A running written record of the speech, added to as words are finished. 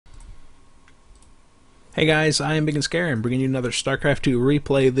Hey guys, I am Ibigandscary. I'm bringing you another StarCraft 2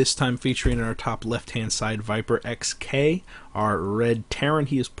 replay, this time featuring our top left-hand side ViperXk, our red Terran.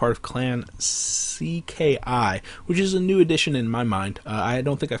 He is part of clan CKI, which is a new addition in my mind. I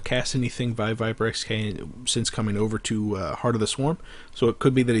don't think I've cast anything by ViperXk since coming over to Heart of the Swarm, so it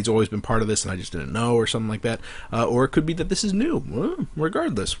could be that he's always been part of this and I just didn't know or something like that, or it could be that this is new. Well,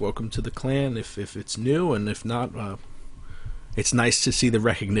 regardless, welcome to the clan if it's new, and if not, it's nice to see the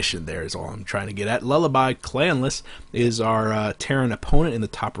recognition there is all I'm trying to get at. Lullaby Clanless is our Terran opponent in the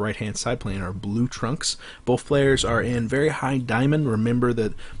top right-hand side, playing our blue trunks. Both players are in very high diamond. Remember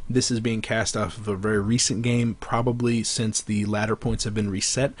that this is being cast off of a very recent game, probably since the ladder points have been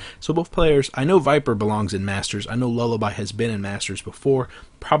reset. So both players, I know Viper belongs in Masters. I know Lullaby has been in Masters before.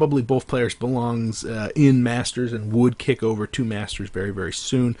 Probably both players belongs in Masters and would kick over to Masters very, very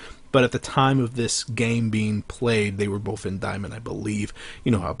soon. But at the time of this game being played, they were both in Diamond, I believe.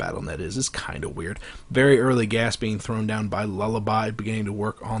 You know how Battle.net is. It's kind of weird. Very early gas being thrown down by Lullaby, beginning to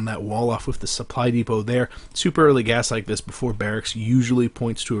work on that wall off with the supply depot there. Super early gas like this before barracks usually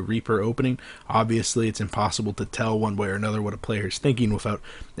points to a Reaper opening. Obviously, it's impossible to tell one way or another what a player is thinking without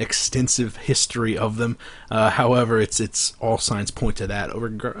extensive history of them. However, it's all signs point to that.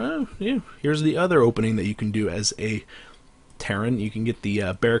 Here's the other opening that you can do as a Terran. You can get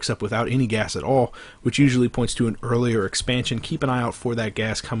the barracks up without any gas at all, which usually points to an earlier expansion. Keep an eye out for that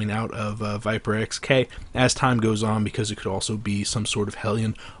gas coming out of ViperXk as time goes on, because it could also be some sort of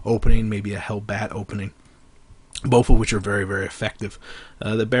Hellion opening, maybe a Hellbat opening, both of which are very, very effective.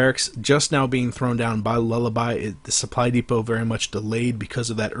 The barracks just now being thrown down by Lullaby. The supply depot very much delayed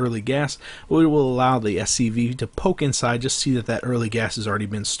because of that early gas. We will allow the SCV to poke inside, just see that that early gas has already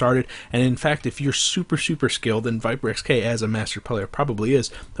been started. And in fact, if you're super skilled, and ViperXk as a master player probably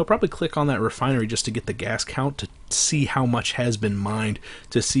is, he'll probably click on that refinery just to get the gas count to see how much has been mined,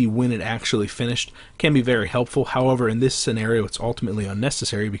 to see when it actually finished. Can be very helpful. However, in this scenario, it's ultimately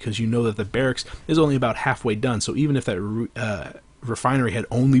unnecessary because you know that the barracks is only about halfway done. So even if that refinery had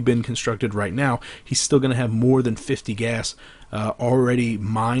only been constructed right now, he's still going to have more than 50 gas already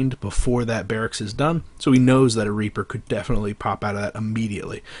mined before that barracks is done, so he knows that a Reaper could definitely pop out of that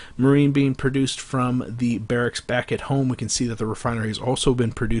immediately. Marine being produced from the barracks back at home. We can see that the refinery has also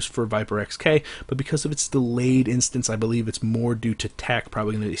been produced for ViperXk, but because of its delayed instance, I believe it's more due to tech.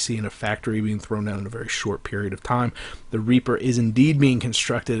 Probably going to see in a factory being thrown down in a very short period of time. The Reaper is indeed being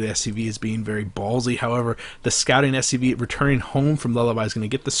constructed. The SCV is being very ballsy. However, the scouting SCV returning home from Lullaby is going to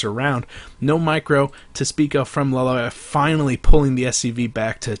get the surround. No micro to speak of from Lullaby, finally pulling the SCV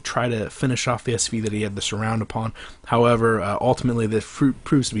back to try to finish off the SCV that he had the surround upon. However, ultimately this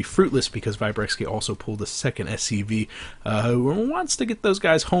proves to be fruitless because ViperXk also pulled a second SCV, who wants to get those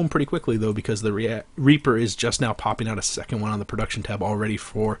guys home pretty quickly though, because the Reaper is just now popping out a second one on the production tab already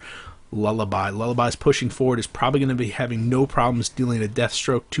for Lullaby. Lullaby's pushing forward, is probably going to be having no problems dealing a death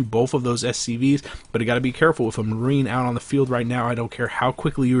stroke to both of those SCVs, but you got to be careful with a Marine out on the field right now. I don't care how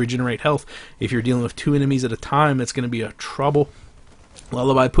quickly you regenerate health. If you're dealing with two enemies at a time, it's going to be a trouble.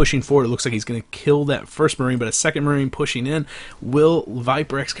 Lullaby pushing forward. It looks like he's going to kill that first Marine, but a second Marine pushing in. Will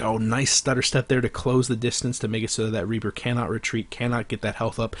ViperXk, oh, nice stutter step there to close the distance to make it so that Reaper cannot retreat, cannot get that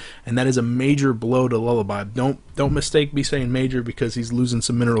health up, and that is a major blow to Lullaby. Don't mistake me saying major because he's losing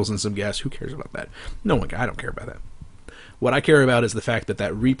some minerals and some gas. Who cares about that? No one. I don't care about that. What I care about is the fact that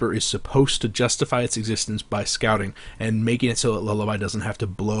that Reaper is supposed to justify its existence by scouting and making it so that Lullaby doesn't have to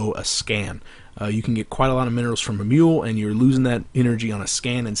blow a scan. You can get quite a lot of minerals from a mule, and you're losing that energy on a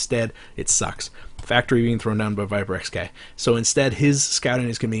scan instead. It sucks. Factory being thrown down by ViperXk. So instead, his scouting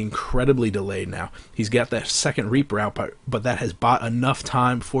is going to be incredibly delayed now. He's got that second Reaper out, but that has bought enough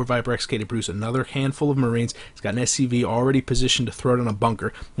time for ViperXk to produce another handful of Marines. He's got an SCV already positioned to throw it on a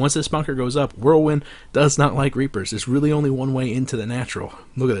bunker. Once this bunker goes up, Whirlwind does not like Reapers. There's really only one way into the natural.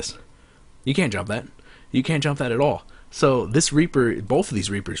 Look at this. You can't jump that. You can't jump that at all. So this Reaper, both of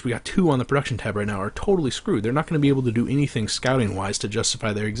these Reapers, we got two on the production tab right now, are totally screwed. They're not going to be able to do anything scouting-wise to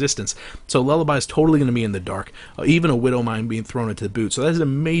justify their existence. So Lullaby is totally going to be in the dark. Even a Widow Mine being thrown into the boot. So that is a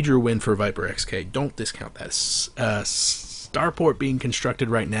major win for ViperXk. Don't discount that. Starport being constructed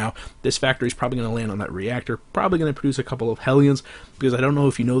right now. This factory is probably going to land on that reactor. Probably going to produce a couple of Hellions, because I don't know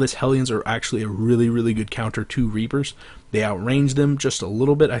if you know this, Hellions are actually a really, really good counter to Reapers. They outrange them just a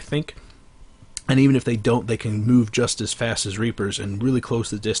little bit, I think. And even if they don't, they can move just as fast as Reapers and really close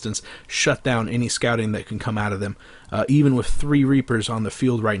the distance, shut down any scouting that can come out of them. Even with 3 Reapers on the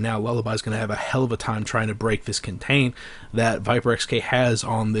field right now, Lullaby's going to have a hell of a time trying to break this contain that ViperXk has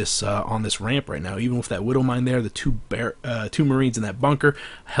on this ramp right now. Even with that Widow Mine there, the 2 Marines in that bunker,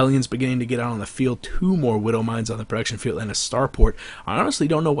 Hellions beginning to get out on the field, 2 more Widow Mines on the production field, and a starport. I honestly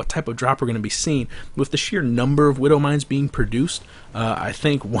don't know what type of drop we're going to be seeing with the sheer number of Widow Mines being produced. I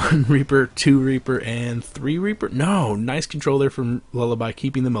think 1 Reaper, 2 Reaper, and 3 Reaper. No, nice control there from Lullaby,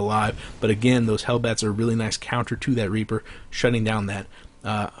 keeping them alive. But again, those Hellbats are a really nice counter to that Reaper, shutting down that.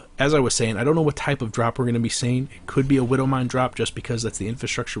 As I was saying, I don't know what type of drop we're going to be seeing. It could be a Widow Mine drop just because that's the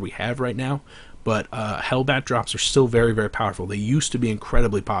infrastructure we have right now. But Hellbat drops are still very, very powerful. They used to be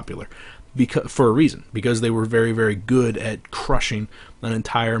incredibly popular for a reason, because they were very, very good at crushing an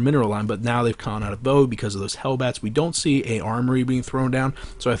entire mineral line. But now they've gone out of vogue because of those Hellbats. We don't see a armory being thrown down,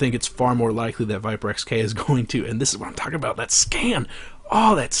 so I think it's far more likely that ViperXk is going to, and this is what I'm talking about, that scan.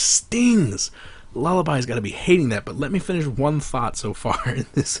 Oh, that stings. Lullaby's got to be hating that, but let me finish one thought so far in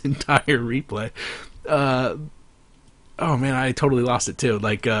this entire replay. Oh man, I totally lost it too.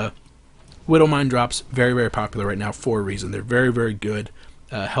 Like, Widow Mine drops, very, very popular right now for a reason. They're very, very good.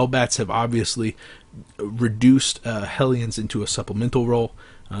 Hellbats have obviously reduced Hellions into a supplemental role.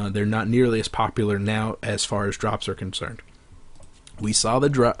 They're not nearly as popular now as far as drops are concerned. We saw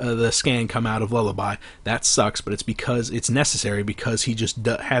the scan come out of Lullaby. That sucks, but it's because it's necessary, because he just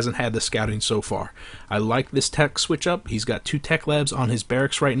hasn't had the scouting so far. I like this tech switch up. He's got 2 tech labs on his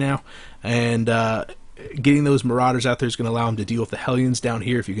barracks right now, and getting those Marauders out there is going to allow him to deal with the Hellions down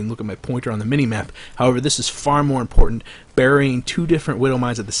here, if you can look at my pointer on the minimap. However, this is far more important. Burying 2 different Widow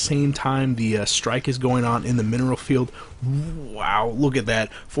Mines at the same time the strike is going on in the mineral field. Wow, look at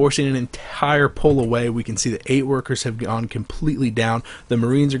that. Forcing an entire pull away. We can see the 8 workers have gone completely down. The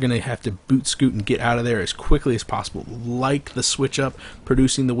Marines are going to have to boot scoot and get out of there as quickly as possible. Like the switch up,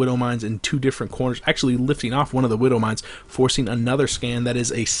 producing the Widow Mines in 2 different corners, actually lifting off one of the Widow Mines, forcing another scan. That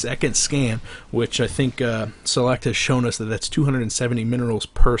is a second scan, which I think Select has shown us that that's 270 minerals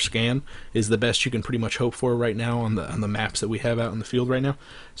per scan is the best you can pretty much hope for right now on the maps that we have out in the field right now.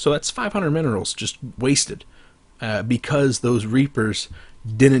 So that's 500 minerals just wasted because those Reapers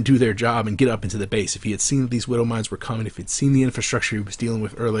didn't do their job and get up into the base. If he had seen that these Widow Mines were coming, if he'd seen the infrastructure he was dealing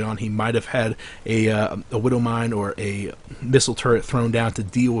with early on, he might have had a Widow Mine or a missile turret thrown down to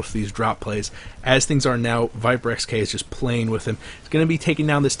deal with these drop plays. As things are now, ViperXk is just playing with him. He's going to be taking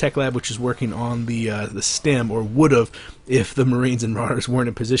down this tech lab, which is working on the stem, or would have if the Marines and Marauders weren't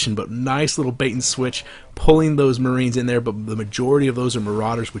in position. But nice little bait and switch, pulling those Marines in there, but the majority of those are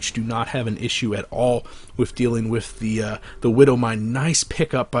Marauders, which do not have an issue at all with dealing with the Widow Mine. Nice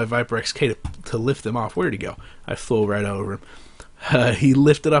pickup by ViperXk to lift them off. Where'd he go? I flew right over him. He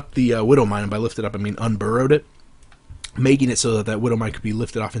lifted up the Widow Mine, and by lifted up I mean unburrowed it, making it so that that Widow Mine could be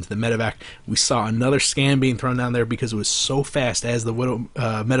lifted off into the medevac. We saw another scan being thrown down there because it was so fast as the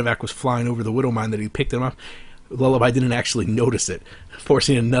medevac was flying over the Widow Mine that he picked them up. Lullaby didn't actually notice it,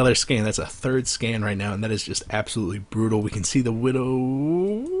 forcing another scan. That's a 3rd scan right now, and that is just absolutely brutal. We can see the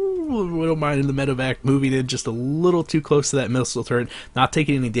Widow Mine in the medevac moving in just a little too close to that missile turret, not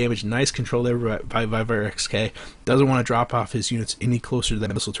taking any damage. Nice control there by ViperXk. Doesn't want to drop off his units any closer to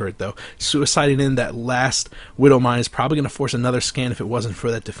that missile turret, though. Suiciding in that last Widow Mine is probably going to force another scan if it wasn't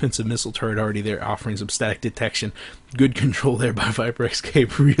for that defensive missile turret already there, offering some static detection. Good control there by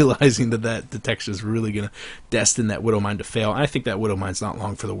ViperXk, realizing that that detection is really going to destine that Widow Mine to fail. And I think that Widow Mine's not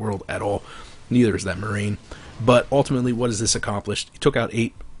long for the world at all. Neither is that Marine. But ultimately, what has this accomplished? He took out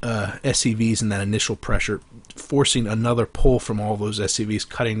 8 SCVs in that initial pressure, forcing another pull from all those SCVs,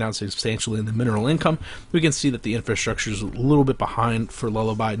 cutting down substantially in the mineral income. We can see that the infrastructure is a little bit behind for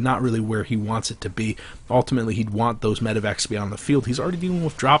Lullaby, not really where he wants it to be. Ultimately, he'd want those medevacs to be on the field. He's already dealing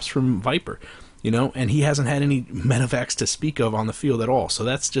with drops from Viper, you know, and he hasn't had any medevacs to speak of on the field at all. So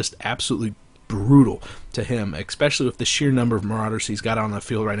that's just absolutely brutal to him, especially with the sheer number of Marauders he's got on the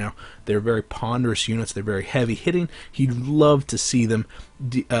field right now. They're very ponderous units. They're very heavy hitting. He'd love to see them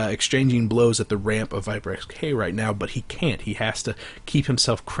exchanging blows at the ramp of ViperXk right now, but he can't. He has to keep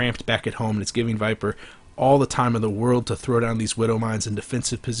himself cramped back at home, and it's giving Viper all the time in the world to throw down these Widow Mines in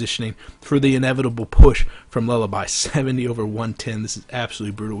defensive positioning for the inevitable push from Lullaby. 70 over 110. This is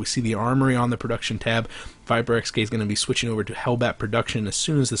absolutely brutal. We see the armory on the production tab. ViperXk is going to be switching over to Hellbat production as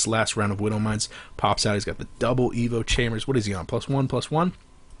soon as this last round of Widow Mines pops out. He's got the double Evo chambers. What is he on? +1/+1?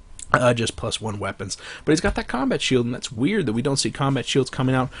 Just +1 weapons. But he's got that combat shield, and that's weird that we don't see combat shields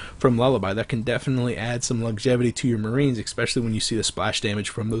coming out from Lullaby. That can definitely add some longevity to your Marines, especially when you see the splash damage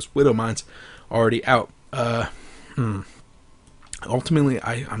from those Widow Mines already out. Ultimately,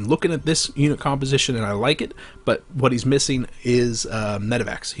 I'm looking at this unit composition and I like it, but what he's missing is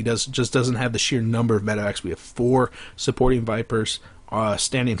medevacs. He just doesn't have the sheer number of medevacs. We have 4 supporting Vipers,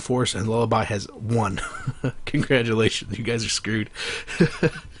 standing force, and Lullaby has 1. Congratulations, you guys are screwed.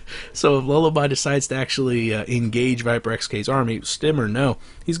 So if Lullaby decides to actually engage ViperXk's army, stim or no,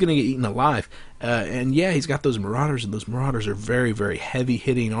 he's going to get eaten alive. And yeah, he's got those Marauders, and those Marauders are very, very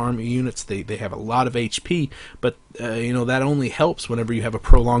heavy-hitting army units. They have a lot of HP, but that only helps whenever you have a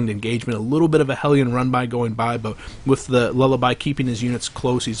prolonged engagement. A little bit of a Hellion run-by going by, but with the Lullaby keeping his units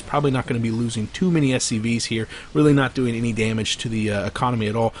close, he's probably not going to be losing too many SCVs here, really not doing any damage to the economy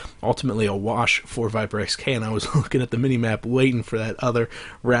at all. Ultimately, a wash for ViperXk, and I was looking at the minimap waiting for that other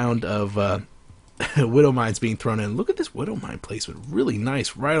round of Widow Mines being thrown in. Look at this Widow Mine placement, really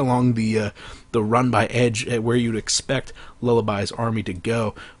nice, right along the run by edge at where you'd expect Lullaby's army to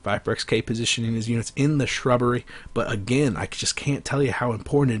go. ViperXk positioning his units in the shrubbery, but again, I just can't tell you how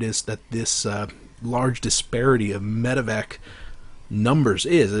important it is that this large disparity of medevac numbers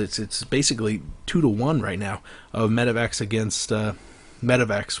is. It's basically 2 to 1 right now of medevacs against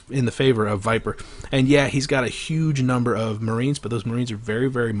medevacs in the favor of Viper. And yeah, he's got a huge number of Marines, but those Marines are very,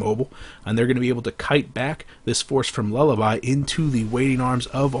 very mobile, and they're going to be able to kite back this force from Lullaby into the waiting arms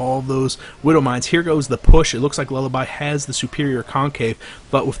of all those Widow Mines. Here goes the push. It looks like Lullaby has the superior concave,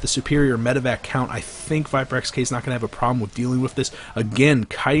 but with the superior medevac count, I think ViperXk is not going to have a problem with dealing with this. Again,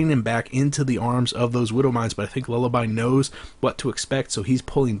 kiting him back into the arms of those Widow Mines, but I think Lullaby knows what to expect, so he's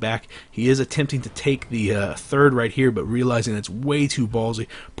pulling back. He is attempting to take the third right here, but realizing it's way too ballsy,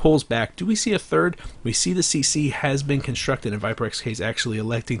 pulls back. Do we see a third? We see the CC has been constructed, and ViperXk is actually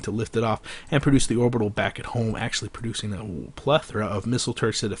electing to lift it off and produce the orbital back at home, actually producing a plethora of missile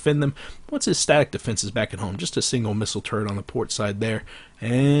turrets to defend them. What's his static defenses back at home? Just a single missile turret on the port side there,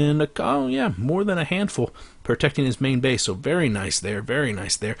 and oh yeah, more than a handful protecting his main base. So very nice there, very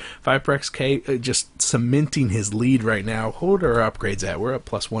nice there. ViperXk just cementing his lead right now. What are our upgrades at? We're at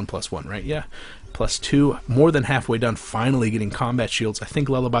 +1/+1, right? Yeah. +2, more than halfway done, finally getting combat shields. I think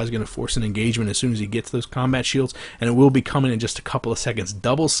Lullaby is going to force an engagement as soon as he gets those combat shields, and it will be coming in just a couple of seconds.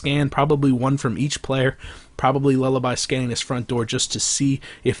 Double scan, probably one from each player. Probably Lullaby scanning his front door just to see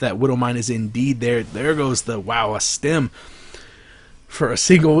if that Widow Mine is indeed there. There goes the, wow, a stim for a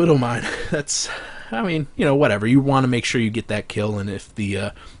single Widow Mine. That's, I mean, whatever. You want to make sure you get that kill, and if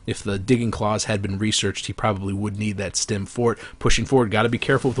the digging claws had been researched, he probably would need that stim for it. Pushing forward, got to be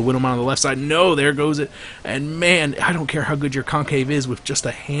careful with the Widow Mine on the left side. No, there goes it. And man, I don't care how good your concave is with just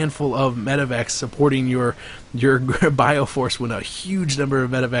a handful of medevacs supporting your bioforce when a huge number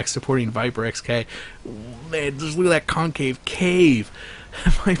of medevacs supporting ViperXk. Man, just look at that concave cave.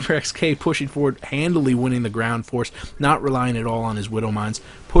 ViperXk pushing forward, handily winning the ground force, not relying at all on his Widow Mines,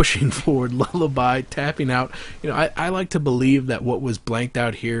 pushing forward. Lullaby tapping out. I like to believe that what was blanked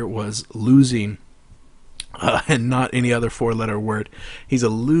out here was losing, and not any other 4-letter word. He's a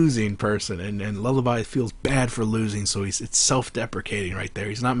losing person, and Lullaby feels bad for losing, so it's self-deprecating right there.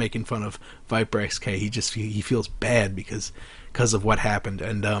 He's not making fun of ViperXk. He feels bad because of what happened.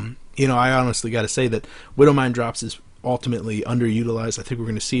 And I honestly got to say that Widow Mine drops is ultimately underutilized. I think we're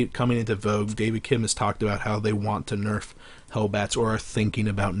going to see it coming into vogue. David Kim has talked about how they want to nerf Hellbats, or are thinking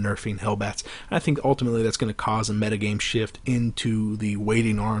about nerfing Hellbats. And I think ultimately that's going to cause a metagame shift into the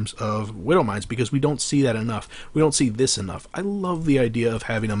waiting arms of Widow Mines, because we don't see that enough. We don't see this enough. I love the idea of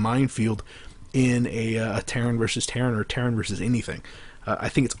having a minefield in a Terran versus Terran, or Terran versus anything. I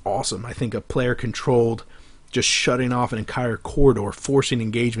think it's awesome. I think a player controlled, just shutting off an entire corridor, forcing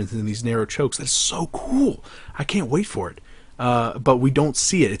engagements in these narrow chokes. That's so cool. I can't wait for it. But we don't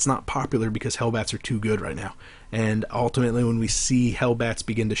see it. It's not popular because Hellbats are too good right now. And ultimately, when we see Hellbats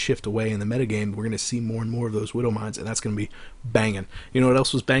begin to shift away in the metagame, we're going to see more and more of those Widow Mines, and that's going to be banging. You know what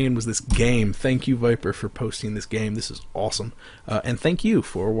else was banging was this game. Thank you, Viper, for posting this game. This is awesome. And thank you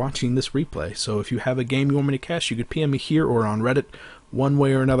for watching this replay. So if you have a game you want me to cast, you could PM me here or on Reddit. One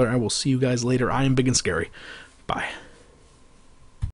way or another, I will see you guys later. I am Ibigandscary. Bye.